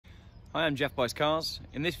Hi, I'm Geoff Buys Cars.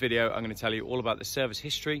 In this video, I'm going to tell you all about the service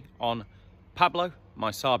history on Pablo,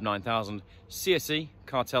 my Saab 9000 CSE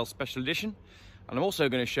Cartel Special Edition. And I'm also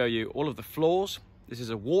going to show you all of the flaws. This is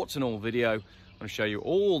a warts and all video. I'm going to show you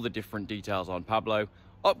all the different details on Pablo,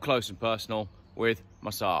 up close and personal with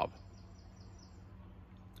my Saab.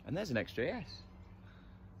 And there's an XJS.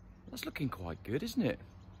 That's looking quite good, isn't it?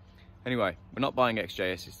 Anyway, we're not buying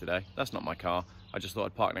XJSs today. That's not my car. I just thought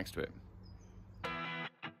I'd park next to it.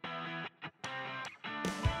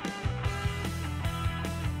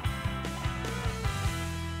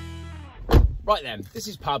 Right then, this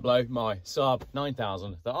is Pablo, my Saab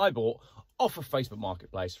 9000 that I bought off of Facebook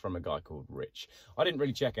Marketplace from a guy called Rich. I didn't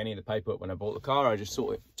really check any of the paperwork when I bought the car. I just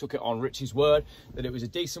sort of took it on Rich's word that it was a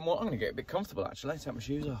decent one. I'm going to get a bit comfortable actually. Take my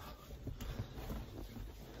shoes off.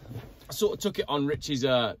 I sort of took it on Rich's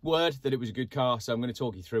word that it was a good car, so I'm going to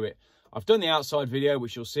talk you through it. I've done the outside video,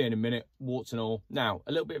 which you'll see in a minute, warts and all. Now,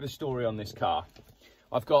 a little bit of a story on this car.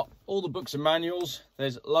 I've got all the books and manuals.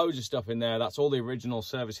 There's loads of stuff in there. That's all the original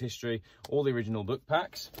service history, all the original book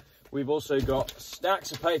packs. We've also got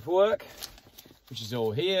stacks of paperwork, which is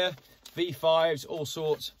all here. V5s, all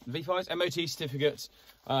sorts. V5s, MOT certificates,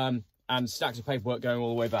 and stacks of paperwork going all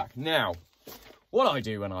the way back. Now, what I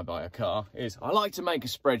do when I buy a car is I like to make a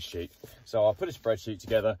spreadsheet. So I'll put a spreadsheet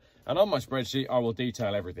together, and on my spreadsheet, I will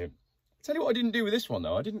detail everything. Tell you what I didn't do with this one,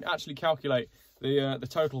 though. I didn't actually calculate the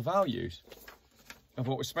total values of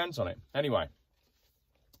what was spent on it. Anyway,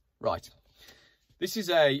 right. This is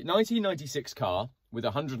a 1996 car with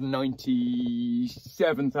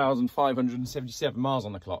 197,577 miles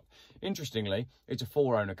on the clock. Interestingly, it's a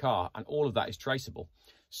 4-owner car, and all of that is traceable.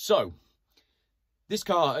 So, this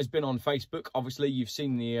car has been on Facebook. Obviously, you've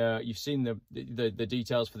seen the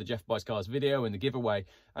details for the Geoff Buys Cars video and the giveaway.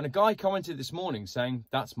 And a guy commented this morning saying,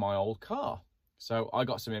 "That's my old car." So I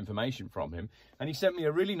got some information from him, and he sent me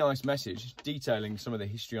a really nice message detailing some of the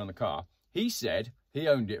history on the car. He said he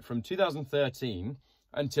owned it from 2013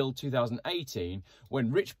 until 2018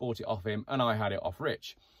 when Rich bought it off him and I had it off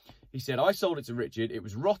Rich. He said, I sold it to Richard. It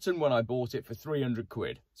was rotten when I bought it for 300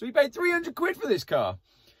 quid. So he paid 300 quid for this car.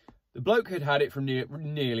 The bloke had it from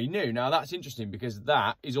nearly new. Now that's interesting because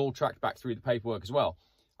that is all tracked back through the paperwork as well.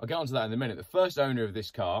 I'll get onto that in a minute. The first owner of this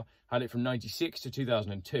car had it from 96 to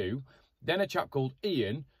 2002. Then a chap called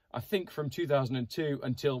Ian, I think from 2002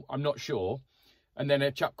 until, I'm not sure. And then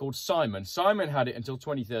a chap called Simon. Simon had it until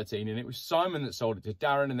 2013, and it was Simon that sold it to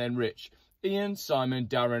Darren and then Rich. Ian, Simon,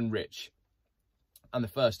 Darren, Rich. And the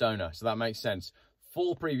first owner, so that makes sense.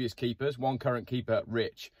 4 previous keepers, 1 current keeper,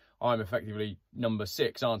 Rich. I'm effectively number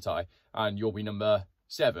 6, aren't I? And you'll be number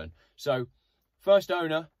 7. So, first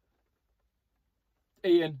owner,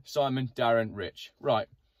 Ian, Simon, Darren, Rich. Right.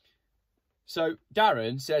 So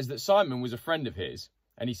Darren says that Simon was a friend of his,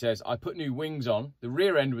 and he says, I put new wings on. The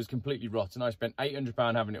rear end was completely rotten. I spent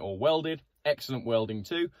 £800 having it all welded. Excellent welding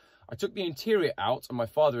too. I took the interior out, and my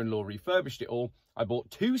father-in-law refurbished it all. I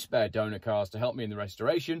bought 2 spare donor cars to help me in the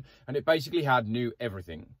restoration, and it basically had new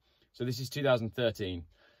everything. So this is 2013.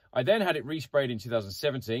 I then had it resprayed in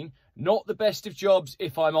 2017. Not the best of jobs,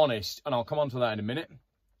 if I'm honest, and I'll come on to that in a minute.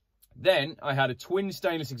 Then I had a twin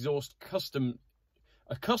stainless exhaust custom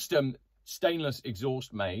stainless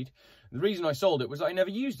exhaust made. The reason I sold it was I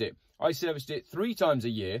never used it. I serviced it 3 times a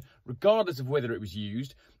year, regardless of whether it was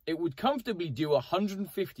used. It would comfortably do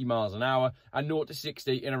 150 miles an hour and 0 to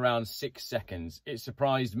 60 in around 6 seconds. It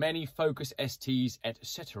surprised many Focus STs,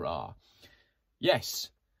 etc.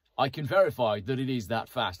 Yes, I can verify that it is that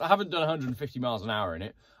fast. I haven't done 150 miles an hour in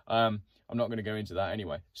it. I'm not going to go into that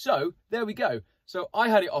anyway. So, there we go. So, I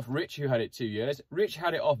had it off Rich, who had it 2 years. Rich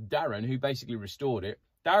had it off Darren, who basically restored it.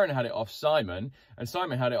 Darren had it off Simon, and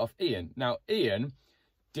Simon had it off Ian. Now, Ian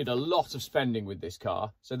did a lot of spending with this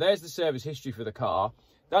car. So there's the service history for the car.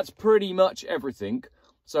 That's pretty much everything.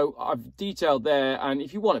 So I've detailed there, and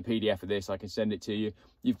if you want a PDF of this, I can send it to you.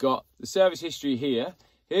 You've got the service history here.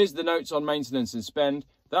 Here's the notes on maintenance and spend.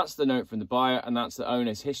 That's the note from the buyer, and that's the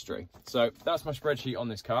owner's history. So that's my spreadsheet on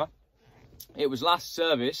this car. It was last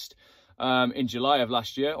serviced in July of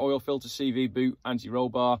last year. Oil filter, CV, boot, anti-roll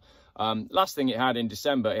bar. Last thing it had in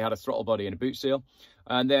December, it had a throttle body and a boot seal.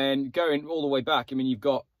 And then going all the way back, I mean, you've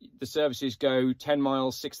got the services go 10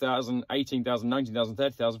 miles, 6,000, 18,000, 19,000,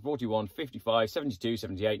 30,000, 41, 55, 72,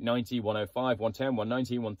 78, 90, 105, 110,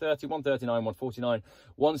 119, 130, 139, 149,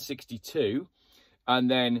 162. And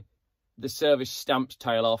then the service stamps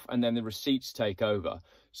tail off, and then the receipts take over.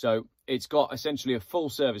 So it's got essentially a full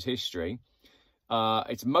service history.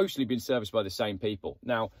 It's mostly been serviced by the same people.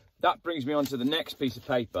 Now, that brings me on to the next piece of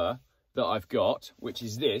paper that I've got, which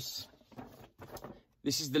is this.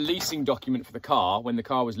 This is the leasing document for the car when the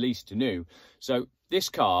car was leased to new. So this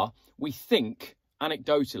car, we think,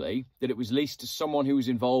 anecdotally, that it was leased to someone who was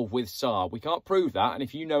involved with Saab. We can't prove that, and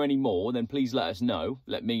if you know any more, then please let us know.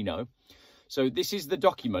 Let me know. So this is the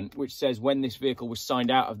document which says when this vehicle was signed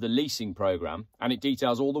out of the leasing program, and it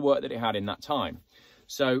details all the work that it had in that time.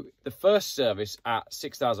 So the first service at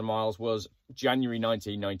 6,000 miles was January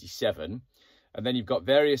 1997. And then you've got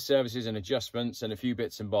various services and adjustments and a few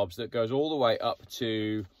bits and bobs that goes all the way up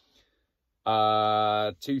to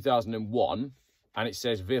 2001. And it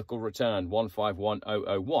says vehicle returned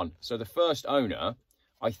 151001. So the first owner,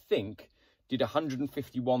 I think, did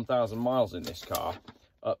 151,000 miles in this car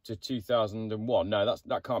up to 2001. No,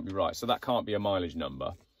 that can't be right. So that can't be a mileage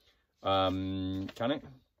number. Can it?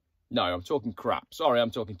 No, I'm talking crap. Sorry,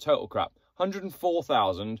 I'm talking total crap.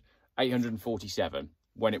 104,847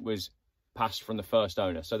 when it was passed from the first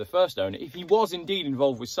owner. So the first owner, if he was indeed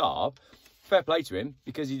involved with Saab, fair play to him,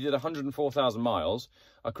 because he did 104,000 miles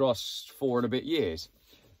across 4 and a bit years.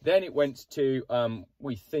 Then it went to,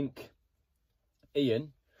 we think,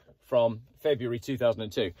 Ian from February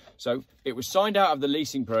 2002. So it was signed out of the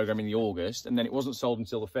leasing program in the August, and then it wasn't sold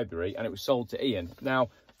until the February, and it was sold to Ian. Now,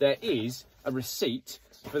 there is a receipt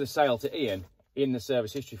for the sale to Ian in the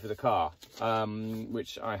service history for the car,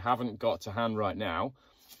 which I haven't got to hand right now.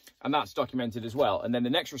 And that's documented as well. And then the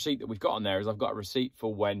next receipt that we've got on there is I've got a receipt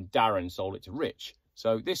for when Darren sold it to Rich.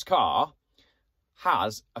 So this car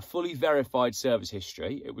has a fully verified service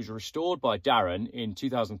history. It was restored by Darren in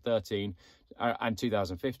 2013 and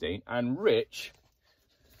 2015. And Rich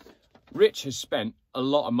has spent a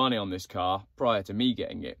lot of money on this car prior to me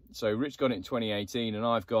getting it. So Rich got it in 2018, and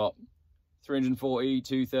I've got 340,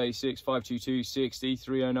 236, 522, 60,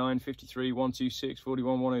 309, 53, 126,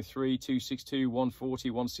 41, 103, 262, 140,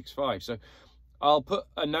 165. So I'll put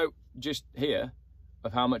a note just here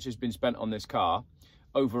of how much has been spent on this car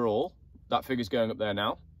overall. That figure's going up there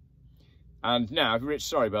now. And now, Rich,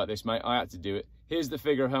 sorry about this, mate, I had to do it. Here's the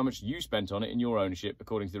figure of how much you spent on it in your ownership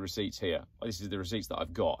according to the receipts here. This is the receipts that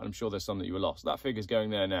I've got, and I'm sure there's some that you were lost. That figure's going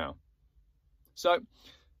there now. So,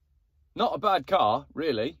 not a bad car,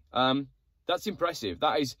 really. That's impressive.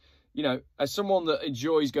 That is, you know, as someone that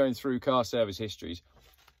enjoys going through car service histories,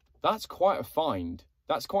 that's quite a find.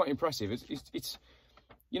 That's quite impressive. It's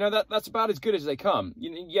you know, that's about as good as they come. You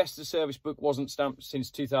know, yes, the service book wasn't stamped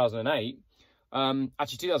since 2008.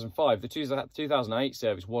 Actually, 2005. The 2008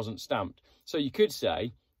 service wasn't stamped. So you could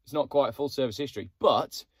say it's not quite a full service history.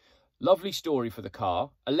 But, lovely story for the car.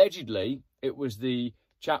 Allegedly, it was the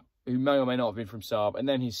chap who may or may not have been from Saab, and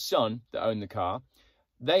then his son that owned the car.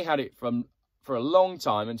 They had it for a long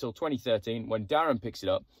time until 2013 when Darren picks it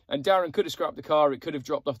up. And Darren could have scrapped the car. It could have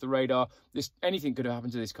dropped off the radar. Anything could have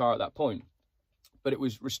happened to this car at that point. But it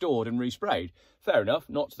was restored and resprayed. Fair enough,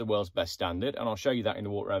 not to the world's best standard. And I'll show you that in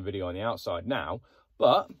the walk around video on the outside now.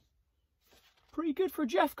 But pretty good for a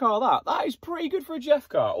Geoff car, that. That is pretty good for a Geoff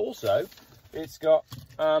car. Also, it's got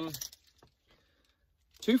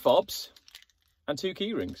 2 fobs and 2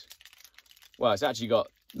 key rings. Well, it's actually got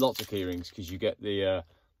lots of key rings because you get the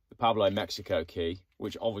Pablo Mexico key,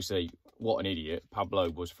 which obviously, what an idiot.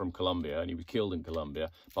 Pablo was from Colombia and he was killed in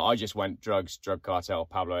Colombia. But I just went drug cartel,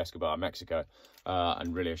 Pablo Escobar, Mexico.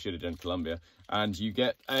 And really I should have done Colombia. And you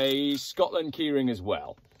get a Scotland keyring as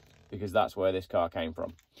well, because that's where this car came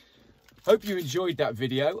from. Hope you enjoyed that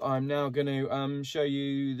video. I'm now going to show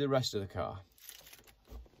you the rest of the car.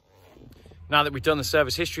 Now that we've done the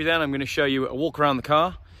service history then, I'm going to show you a walk around the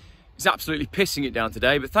car. It's absolutely pissing it down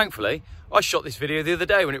today, but thankfully I shot this video the other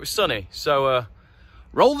day when it was sunny. So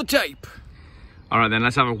roll the tape. All right then,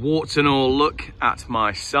 let's have a warts and all look at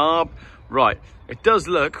my Saab. Right, it does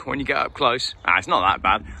look, when you get up close, it's not that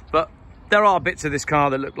bad, but there are bits of this car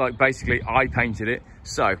that look like basically I painted it.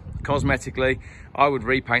 So, cosmetically, I would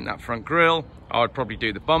repaint that front grille. I would probably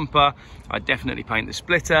do the bumper. I'd definitely paint the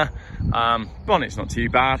splitter. Bonnet's not too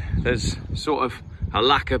bad. There's sort of a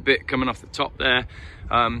lacquer bit coming off the top there.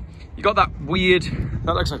 You got that weird,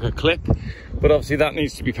 that looks like a clip, but obviously that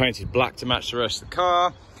needs to be painted black to match the rest of the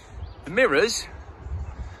car. The mirrors,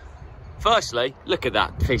 firstly, look at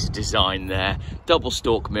that piece of design there. Double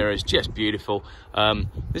stalk mirrors, just beautiful.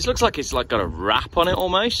 This looks like it's like got a wrap on it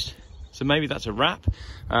almost. So maybe that's a wrap.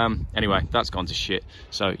 Anyway, that's gone to shit.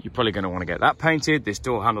 So you're probably going to want to get that painted. This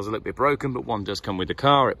door handle's a little bit broken, but one does come with the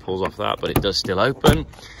car. It pulls off that, but it does still open.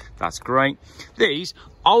 That's great. These,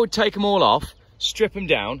 I would take them all off, strip them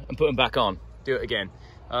down and put them back on. Do it again.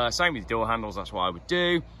 Same with the door handles, that's what I would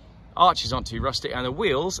do. Arches aren't too rusty and the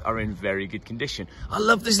wheels are in very good condition. I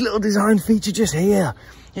love this little design feature just here.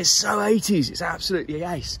 It's so 80s, it's absolutely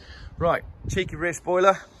ace. Right, cheeky rear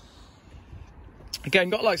spoiler. Again,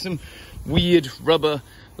 got like some weird rubber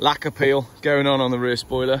lacquer peel going on the rear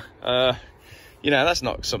spoiler. You know, that's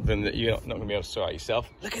not something that you're not going to be able to sort out yourself.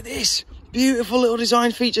 Look at this beautiful little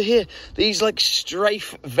design feature here. These like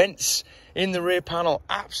strafe vents in the rear panel.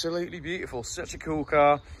 Absolutely beautiful. Such a cool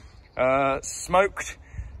car. Smoked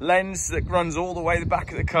lens that runs all the way the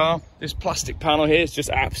back of the car. This plastic panel here is just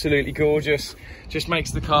absolutely gorgeous. Just makes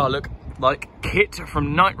the car look like kit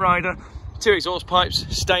from Knight Rider. 2 exhaust pipes,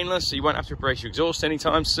 stainless, so you won't have to replace your exhaust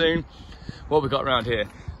anytime soon. What we've got around here,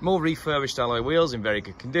 more refurbished alloy wheels in very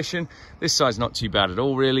good condition. This side's not too bad at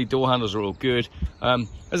all, really. Door handles are all good.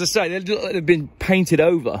 As I say, they've been painted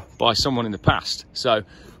over by someone in the past. So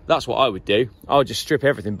that's what I would do. I would just strip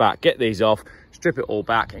everything back, get these off, strip it all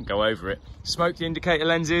back and go over it. Smoked indicator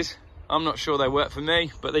lenses. I'm not sure they work for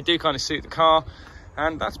me, but they do kind of suit the car.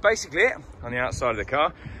 And that's basically it on the outside of the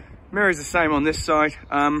car. Mirror's the same on this side.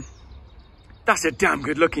 That's a damn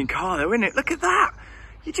good looking car though, isn't it? Look at that.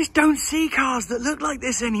 You just don't see cars that look like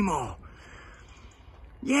this anymore.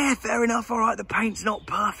 Yeah, fair enough. All right, the paint's not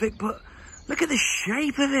perfect, but look at the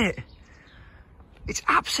shape of it. It's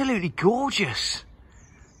absolutely gorgeous.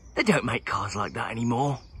 They don't make cars like that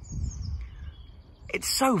anymore. It's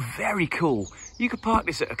so very cool. You could park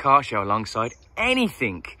this at a car show alongside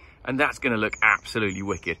anything, and that's going to look absolutely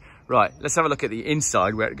wicked. Right, let's have a look at the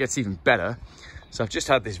inside where it gets even better. So I've just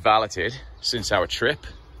had this valeted since our trip.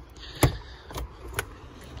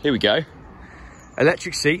 Here we go.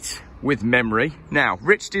 Electric seats with memory. Now,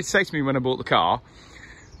 Rich did say to me when I bought the car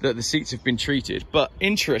that the seats have been treated, but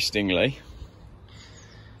interestingly,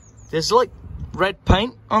 there's like red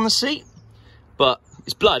paint on the seat, but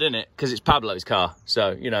it's blood, isn't it? Because it's Pablo's car.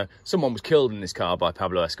 So, you know, someone was killed in this car by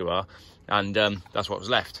Pablo Escobar, and that's what was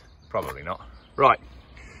left. Probably not. Right.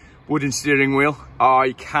 Wooden steering wheel.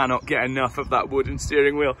 I cannot get enough of that wooden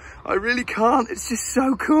steering wheel. I really can't. It's just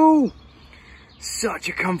so cool. Such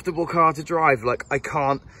a comfortable car to drive. Like, I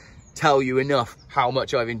can't tell you enough how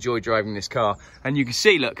much I've enjoyed driving this car. And you can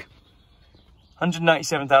see, look,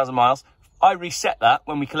 197,000 miles. I reset that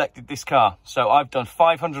when we collected this car. So I've done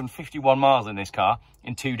 551 miles in this car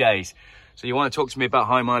in 2 days. So you want to talk to me about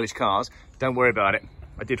high mileage cars? Don't worry about it.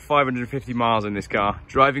 I did 550 miles in this car,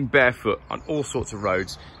 driving barefoot on all sorts of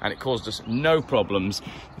roads, and it caused us no problems.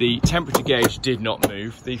 The temperature gauge did not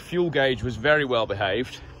move. The fuel gauge was very well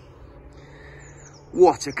behaved.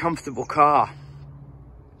 What a comfortable car.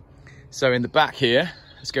 So in the back here,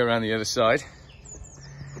 let's go around the other side.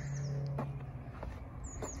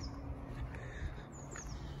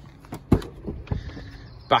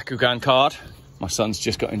 Bakugan card. My son's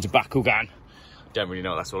just got into Bakugan. Don't really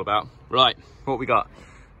know what that's all about. Right, what we got?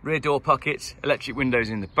 Rear door pockets, electric windows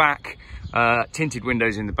in the back, tinted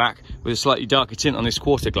windows in the back with a slightly darker tint on this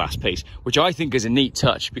quarter glass piece, which I think is a neat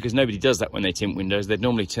touch because nobody does that when they tint windows. They'd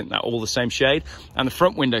normally tint that all the same shade, and the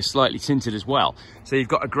front window slightly tinted as well. So you've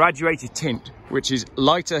got a graduated tint, which is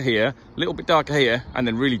lighter here, a little bit darker here, and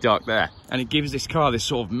then really dark there. And it gives this car this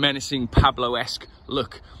sort of menacing Pablo-esque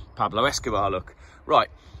look, Pablo Escobar look. Right,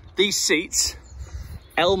 these seats,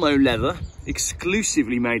 Elmo leather,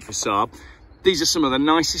 exclusively made for Saab. These are some of the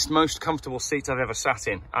nicest, most comfortable seats I've ever sat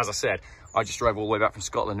in. As I said, I just drove all the way back from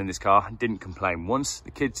Scotland in this car and didn't complain once.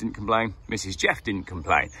 The kids didn't complain. Mrs. Geoff didn't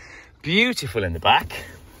complain. Beautiful in the back.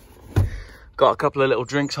 Got a couple of little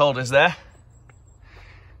drinks holders there.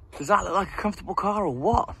 Does that look like a comfortable car or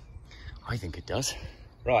what? I think it does.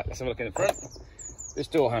 Right, let's have a look in the front. This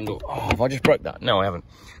door handle. Oh, have I just broke that? No, I haven't.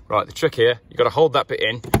 Right, the trick here, you've got to hold that bit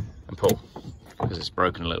in and pull, because it's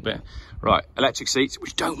broken a little bit. Right, electric seats,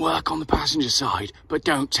 which don't work on the passenger side, but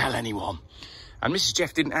don't tell anyone. And Mrs.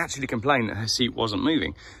 Geoff didn't actually complain that her seat wasn't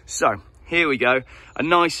moving. So, here we go. A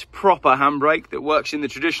nice, proper handbrake that works in the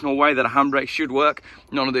traditional way that a handbrake should work.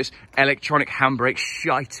 None of this electronic handbrake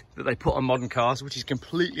shite that they put on modern cars, which is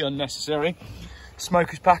completely unnecessary.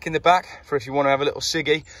 Smoker's pack in the back for if you want to have a little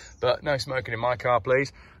ciggy, but no smoking in my car,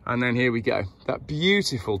 please. And then here we go. That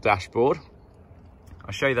beautiful dashboard.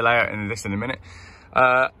 I'll show you the layout in this in a minute.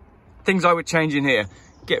 Things I would change in here.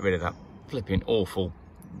 Get rid of that flipping awful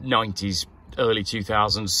 90s, early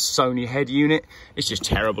 2000s Sony head unit. It's just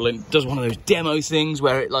terrible, and does one of those demo things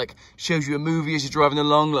where it like shows you a movie as you're driving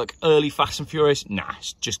along, like early Fast and Furious. Nah,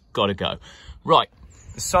 it's just gotta go. Right,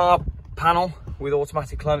 the Saab panel with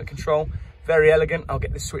automatic climate control. Very elegant. I'll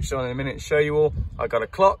get this switched on in a minute and show you all. I've got a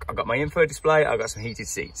clock, I've got my info display, I've got some heated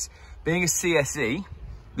seats. Being a CSE,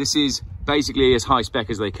 this is basically as high spec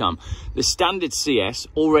as they come. The standard CS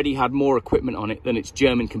already had more equipment on it than its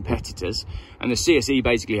German competitors, and the CSE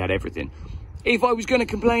basically had everything. If I was going to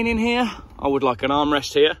complain in here, I would like an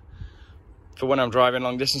armrest here for when I'm driving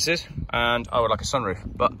long distances, and I would like a sunroof.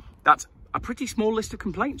 But that's a pretty small list of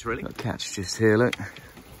complaints, really. Got catch just here, look.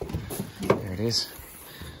 There it is.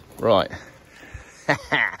 Right.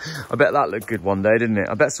 I bet that looked good one day, didn't it?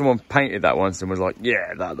 I bet someone painted that once and was like,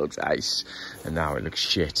 yeah, that looks ace. And now it looks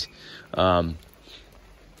shit. But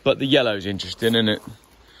the yellow's interesting, isn't it?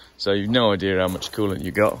 So you've no idea how much coolant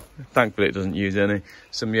you got. Thankfully it doesn't use any.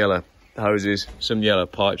 Some yellow hoses, some yellow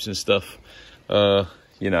pipes and stuff.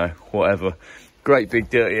 You know, whatever. Great big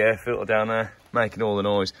dirty air filter down there, making all the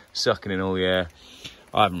noise, sucking in all the air.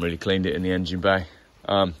 I haven't really cleaned it in the engine bay.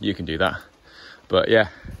 You can do that. But yeah,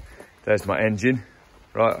 there's my engine.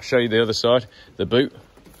 Right, I'll show you the other side, the boot.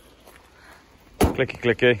 Clicky,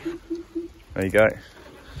 clicky. There you go.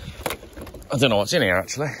 I don't know what's in here,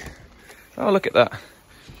 actually. Oh, look at that.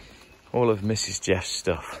 All of Mrs. Geoff's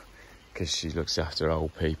stuff, because she looks after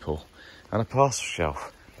old people. And a parcel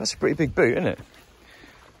shelf. That's a pretty big boot, isn't it?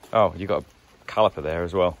 Oh, you got a caliper there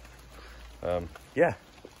as well. Yeah,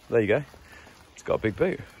 there you go. It's got a big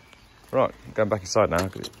boot. Right, I'm going back inside now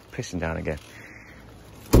because it's pissing down again.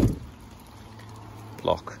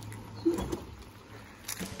 Lock.